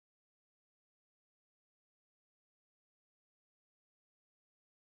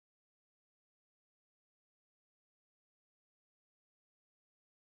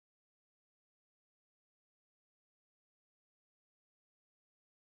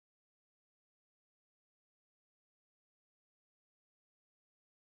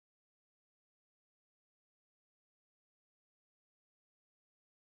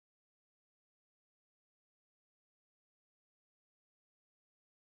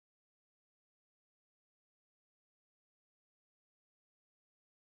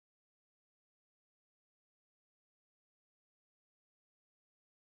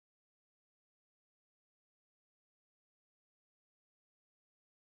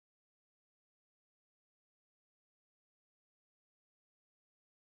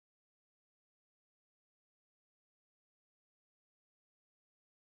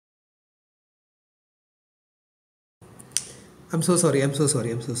I'm so sorry. I'm so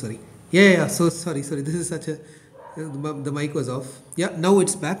sorry. I'm so sorry. Yeah, yeah, yeah. So sorry. Sorry. This is such a. The mic was off. Yeah, now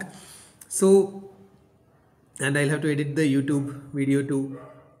it's back. So, and I'll have to edit the YouTube video to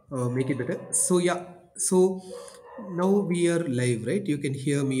make it better. So, yeah. So now we are live, right? You can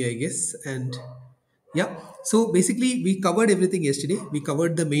hear me, I guess. And yeah. So basically, we covered everything yesterday. We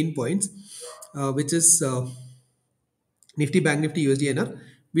covered the main points, which is Nifty, Bank Nifty, USD, NR.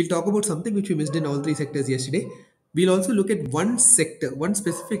 We'll talk about something which we missed in all three sectors yesterday. We'll also look at one sector, one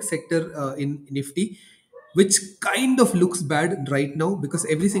specific sector in Nifty, which kind of looks bad right now because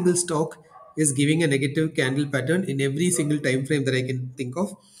every single stock is giving a negative candle pattern in every single time frame that I can think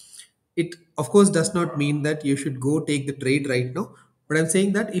of. It, of course, does not mean that you should go take the trade right now, but I'm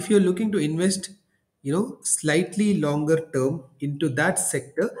saying that if you're looking to invest, slightly longer term into that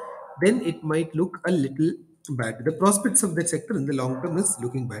sector, then it might look a little bad. The prospects of that sector in the long term is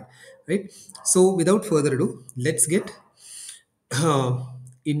looking bad, right? So without further ado, let's get uh,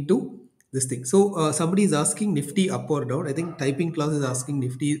 into this thing. So somebody is asking Nifty up or down. I think typing class is asking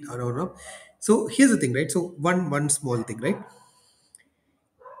Nifty down or up. So here's the thing, right? So one small thing, right?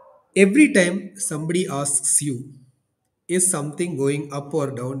 Every time somebody asks you, is something going up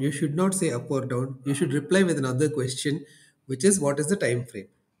or down, you should not say up or down. You should reply with another question, which is what is the time frame.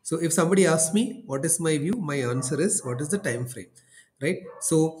 So if somebody asks me what is my view, my answer is what is the time frame, right?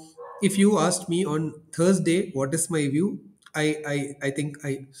 So if you asked me on Thursday what is my view, I think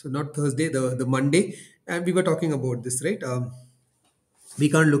I so not Thursday, the Monday, and we were talking about this, right? We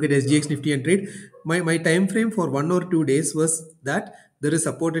can't look at SGX Nifty and trade. My time frame for 1 or 2 days was that there is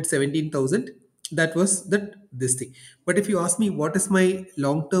support at 17,000. That was that this thing. But if you ask me what is my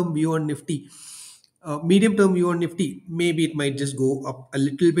long term view on Nifty, medium term view on Nifty, maybe it might just go up a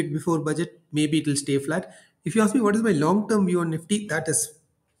little bit before budget. Maybe it will stay flat. If you ask me what is my long term view on Nifty, that is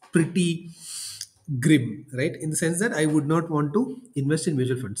pretty grim, right? In the sense that I would not want to invest in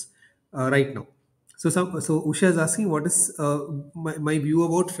mutual funds right now. So Usha is asking what is my view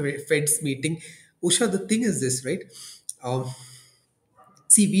about Fed's meeting. Usha, the thing is this, right? Um,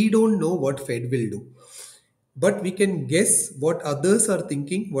 See, we don't know what Fed will do, but we can guess what others are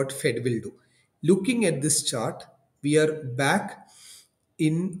thinking what Fed will do. Looking at this chart, we are back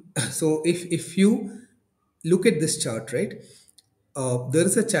in. So if you look at this chart, right? There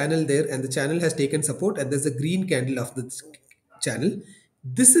is a channel there, and the channel has taken support, and there's a green candle of the channel.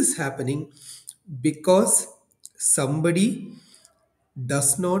 This is happening because somebody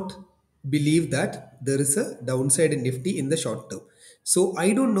does not believe that there is a downside in Nifty in the short term. So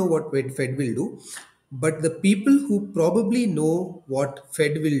I don't know what Fed will do, but the people who probably know what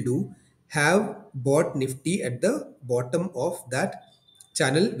Fed will do have bought Nifty at the bottom of that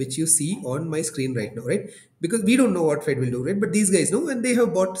channel which you see on my screen right now, right? Because we don't know what Fed will do, right? But these guys know and they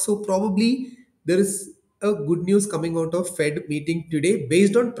have bought. So probably there is a good news coming out of Fed meeting today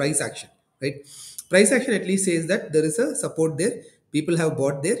based on price action, right? Price action at least says that there is a support there. People have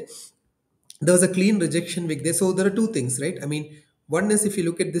bought there. There was a clean rejection wick there. So there are two things, right? I mean, one is if you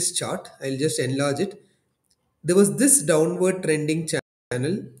look at this chart, I'll just enlarge it. There was this downward trending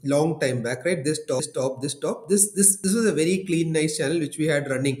channel long time back, right? This was a very clean, nice channel which we had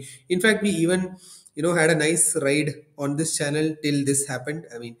running. In fact, we even had a nice ride on this channel till this happened.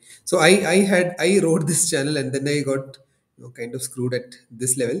 I mean, so I rode this channel and then I got kind of screwed at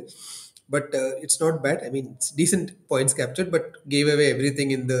this level. But it's not bad. I mean, it's decent points captured, but gave away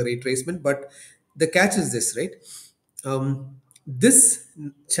everything in the retracement. But the catch is this, right? This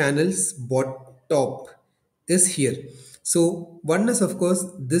channel's top is here. So one is of course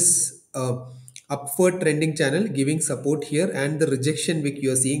this upward trending channel giving support here, and the rejection wick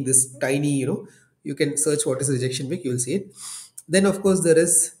you are seeing this tiny, you can search what is rejection wick, you will see it. Then of course there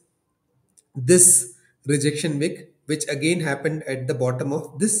is this rejection wick which again happened at the bottom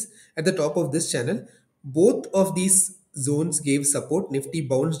of this, at the top of this channel. Both of these zones gave support. Nifty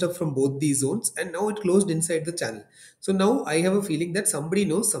bounced up from both these zones and now it closed inside the channel. So now I have a feeling that somebody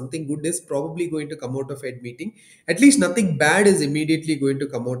knows something good is probably going to come out of Fed meeting. At least nothing bad is immediately going to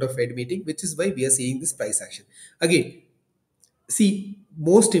come out of Fed meeting, which is why we are seeing this price action again. See,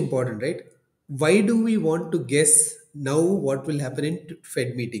 most important, right? Why do we want to guess now what will happen in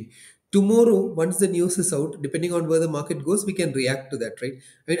Fed meeting? Tomorrow, once the news is out, depending on where the market goes, we can react to that, right?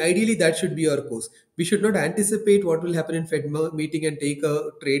 I mean, ideally, that should be our course. We should not anticipate what will happen in meeting and take a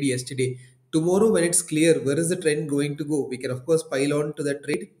trade yesterday. Tomorrow, when it's clear where is the trend going to go, we can of course pile on to that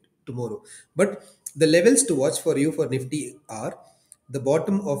trade tomorrow. But the levels to watch for you for Nifty are the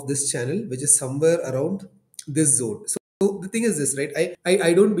bottom of this channel, which is somewhere around this zone. So the thing is this, right?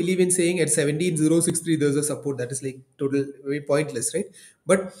 I don't believe in saying at 17063 there's a support. That is like total very pointless, right?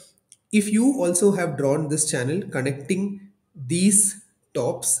 But if you also have drawn this channel connecting these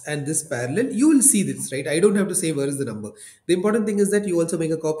tops and this parallel, you will see this, right? I don't have to say where is the number. The important thing is that you also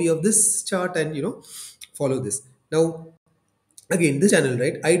make a copy of this chart and follow this. Now, again, this channel,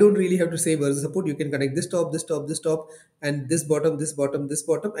 right? I don't really have to say where is the support. You can connect this top, this top, this top, and this bottom, this bottom, this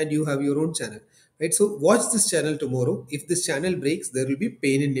bottom, and you have your own channel, right? So watch this channel tomorrow. If this channel breaks, there will be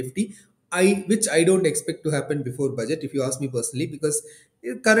pain in Nifty. Which I don't expect to happen before budget, if you ask me personally, because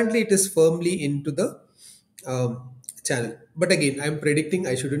currently it is firmly into the channel. But again, I'm predicting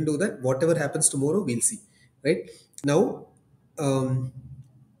I shouldn't do that. Whatever happens tomorrow, we'll see, right? Now, um,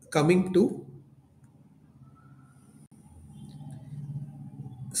 coming to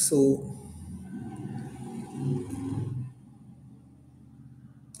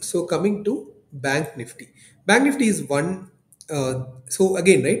so coming to Bank Nifty. Bank Nifty is one. So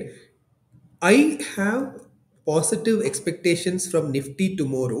again, right? I have positive expectations from Nifty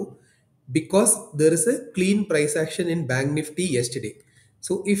tomorrow because there is a clean price action in Bank Nifty yesterday.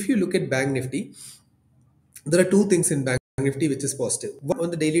 So if you look at Bank Nifty, there are two things in Bank Nifty which is positive. One, on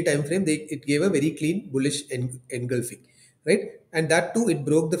the daily time frame, it gave a very clean bullish engulfing, right? And that too, it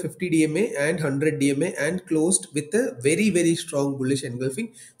broke the 50 DMA and 100 DMA and closed with a very strong bullish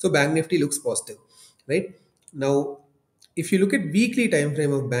engulfing. So Bank Nifty looks positive, right? Now, if you look at weekly time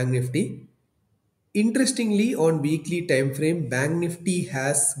frame of Bank Nifty, interestingly, on weekly time frame, Bank Nifty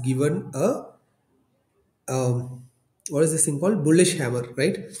has given a what is this thing called, bullish hammer,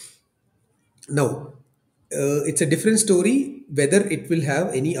 right? Now, it's a different story whether it will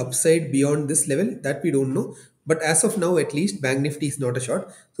have any upside beyond this level, that we don't know. But as of now, at least, Bank Nifty is not a short.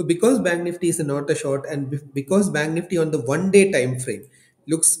 So because Bank Nifty is not a short, and because Bank Nifty on the 1 day time frame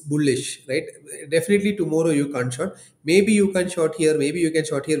looks bullish, right? Definitely tomorrow you can't short. Maybe you can short here, maybe you can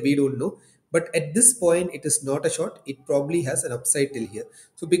short here. We don't know. But at this point, it is not a short. It probably has an upside till here.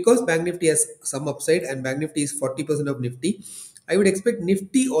 So because Bank Nifty has some upside and Bank Nifty is 40% of Nifty, I would expect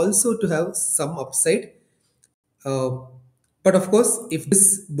Nifty also to have some upside. uh, but of course, if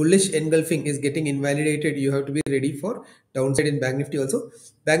this bullish engulfing is getting invalidated, you have to be ready for downside in Bank Nifty also.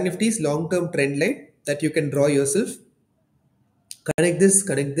 Bank Nifty's long-term trend line that you can draw yourself. Connect this,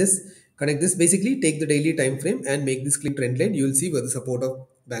 connect this, connect this. Basically, take the daily time frame and make this clean trend line. You will see where the support of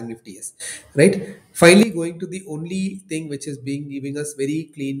Bank Nifty is, right? Finally, going to the only thing which is being giving us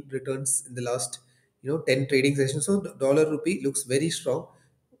very clean returns in the last 10 trading sessions. So the dollar rupee looks very strong,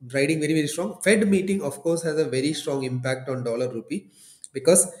 riding very strong. Fed meeting, of course, has a very strong impact on dollar rupee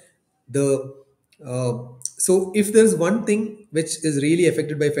because the so if there's one thing which is really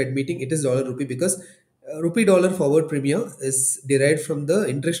affected by Fed meeting, it is dollar rupee, because rupee dollar forward premium is derived from the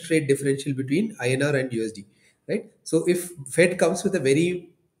interest rate differential between INR and USD, right? So if Fed comes with a very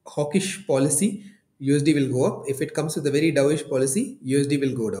hawkish policy, USD will go up. If it comes with a very dovish policy, USD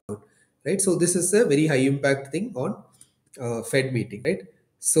will go down, right? So this is a very high impact thing on Fed meeting, right?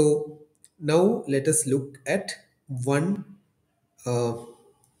 So now let us look at one uh,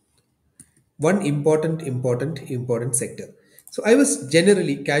 important sector. So I was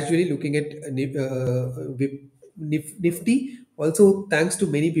generally casually looking at Nifty. Also, thanks to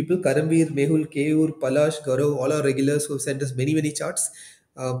many people, Karamveer, Mehul, Keyur, Palash, Gaurav, all our regulars who have sent us many charts.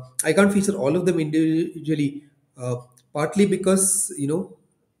 I can't feature all of them individually, uh, partly because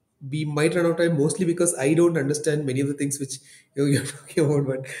we might run out of time, mostly because I don't understand many of the things which you're talking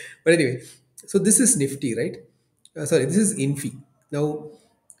about. But anyway, so this is Nifty, right? Sorry, this is Infi. Now,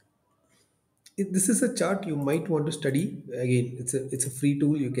 this is a chart you might want to study. Again, it's a free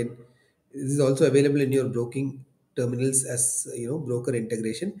tool. You can, this is also available in your broking terminals as broker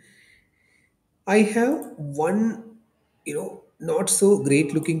integration. I have one not so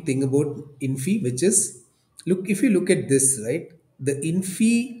great looking thing about Infi, which is, look, if you look at this, right, the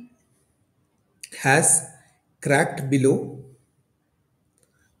Infi has cracked below,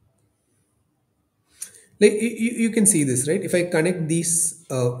 like you can see this, right? If I connect these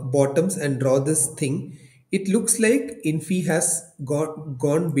bottoms and draw this thing, it looks like Infi has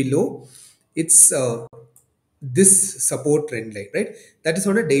gone below its this support trend line, right? That is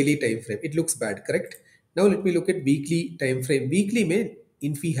on a daily time frame. It looks bad, correct? Now let me look at weekly time frame. Weekly may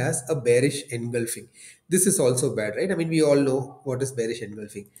Infi has a bearish engulfing. This is also bad, right? I mean, we all know what is bearish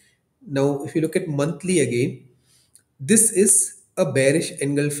engulfing. Now if you look at monthly again, this is a bearish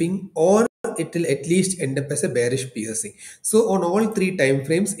engulfing, or it will at least end up as a bearish piercing. So on all three time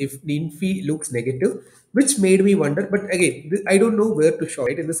frames, if Ninfi looks negative, which made me wonder, but again, I don't know where to short,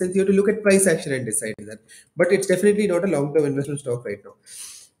 right? In the sense, you have to look at price action and decide that. But it's definitely not a long-term investment stock right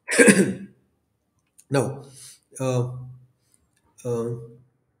now. Now, uh, uh,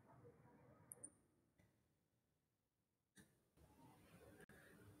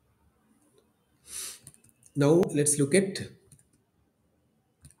 now let's look at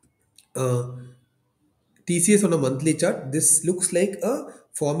uh, TCS on a monthly chart, this looks like a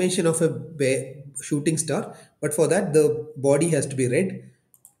formation of a shooting star, but for that the body has to be red.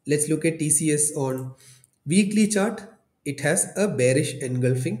 Let's look at TCS on weekly chart. It has a bearish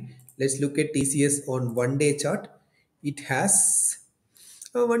engulfing. Let's look at TCS on 1 day chart. It has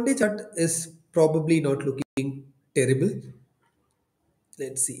a 1 day chart is probably not looking terrible.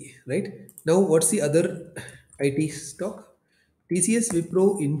 Let's see, right? Now, what's the other IT stock? TCS,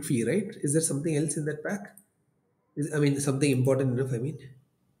 Wipro, Infi, right? Is there something else in that pack? I mean, something important enough, I mean.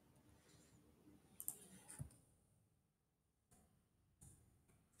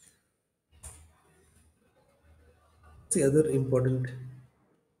 What's the other important?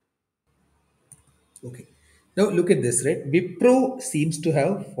 Okay. Now look at this, right? Wipro seems to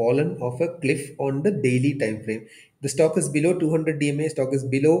have fallen off a cliff on the daily time frame. The stock is below 200 DMA, stock is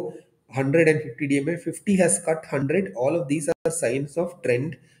below 150 DMA, 50 has cut 100. All of these are signs of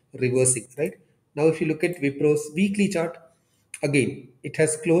trend reversing, right? Now if you look at Wipro's weekly chart, again, it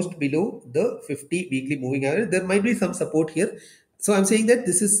has closed below the 50 weekly moving average. There might be some support here. So I'm saying that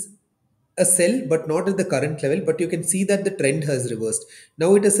this is a sell, but not at the current level. But you can see that the trend has reversed.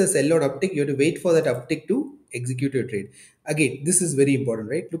 Now it is a sell on uptick. You have to wait for that uptick to execute your trade. Again, this is very important,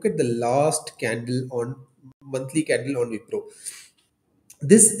 right? Look at the last candle on monthly candle on Wipro.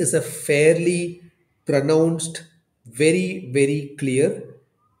 This is a fairly pronounced, very clear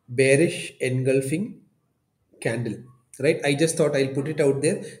bearish engulfing candle, right? I just thought I'll put it out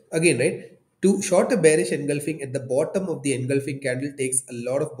there again, right? To short a bearish engulfing at the bottom of the engulfing candle takes a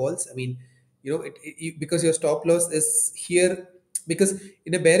lot of balls. I mean, because your stop loss is here, because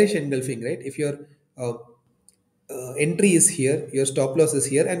in a bearish engulfing, right? If your uh, entry is here, your stop loss is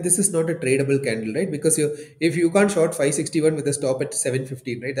here, and this is not a tradable candle, right? Because if you can't short 561 with a stop at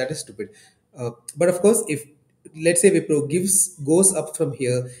 715, right? That is stupid. But of course, if let's say Wipro goes up from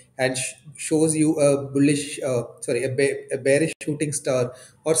here and shows you a bullish, sorry, a bearish shooting star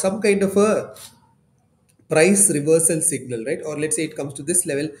or some kind of a price reversal signal, right? Or let's say it comes to this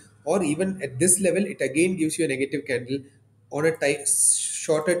level, or even at this level, it again gives you a negative candle on a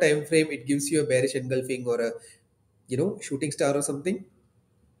shorter time frame. It gives you a bearish engulfing or a shooting star or something.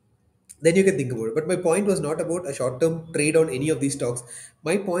 Then you can think about it. But my point was not about a short term trade on any of these stocks.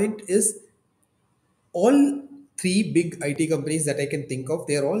 My point is all three big IT companies that I can think of,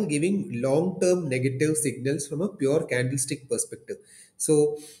 they are all giving long term negative signals from a pure candlestick perspective.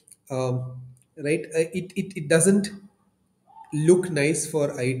 So, right, it doesn't look nice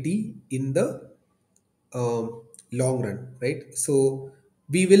for IT in the long run, right? So,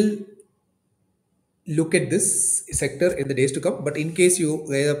 we will look at this sector in the days to come. But in case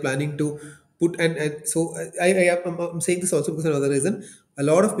you are planning to put and so I'm saying this also because another reason. A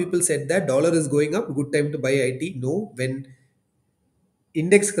lot of people said that dollar is going up, good time to buy IT. No, when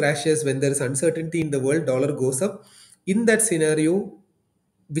index crashes, when there is uncertainty in the world, dollar goes up. In that scenario,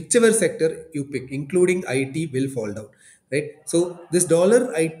 whichever sector you pick, including IT, will fall down, right? So this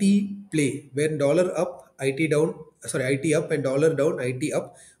dollar IT play, when dollar up, IT down, sorry, IT up and dollar down, IT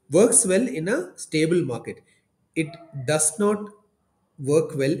up, works well in a stable market. It does not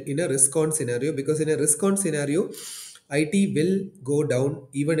work well in a risk-on scenario, because in a risk-on scenario, IT will go down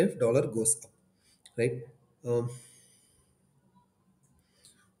even if dollar goes up, right? Um,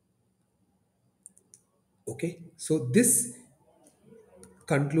 okay, so this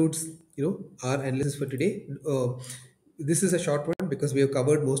concludes our analysis for today. This is a short one because we have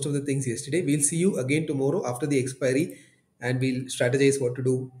covered most of the things yesterday. We'll see you again tomorrow after the expiry, and we'll strategize what to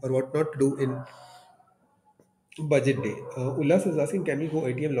do or what not to do in budget day. Ullas is asking, can we go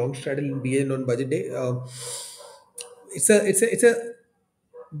ATM long straddle in BN on budget day? It's a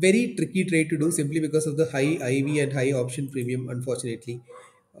very tricky trade to do simply because of the high IV and high option premium, unfortunately.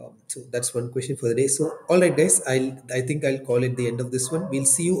 So that's one question for the day. So all right, guys, I think I'll call it the end of this one. We'll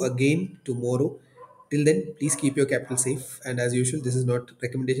see you again tomorrow. Till then, please keep your capital safe. And as usual, this is not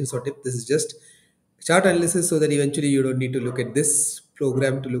recommendations or tip. This is just chart analysis, so that eventually you don't need to look at this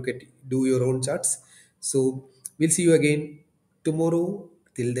program to do your own charts. So we'll see you again tomorrow.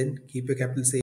 Till then, keep your capital safe.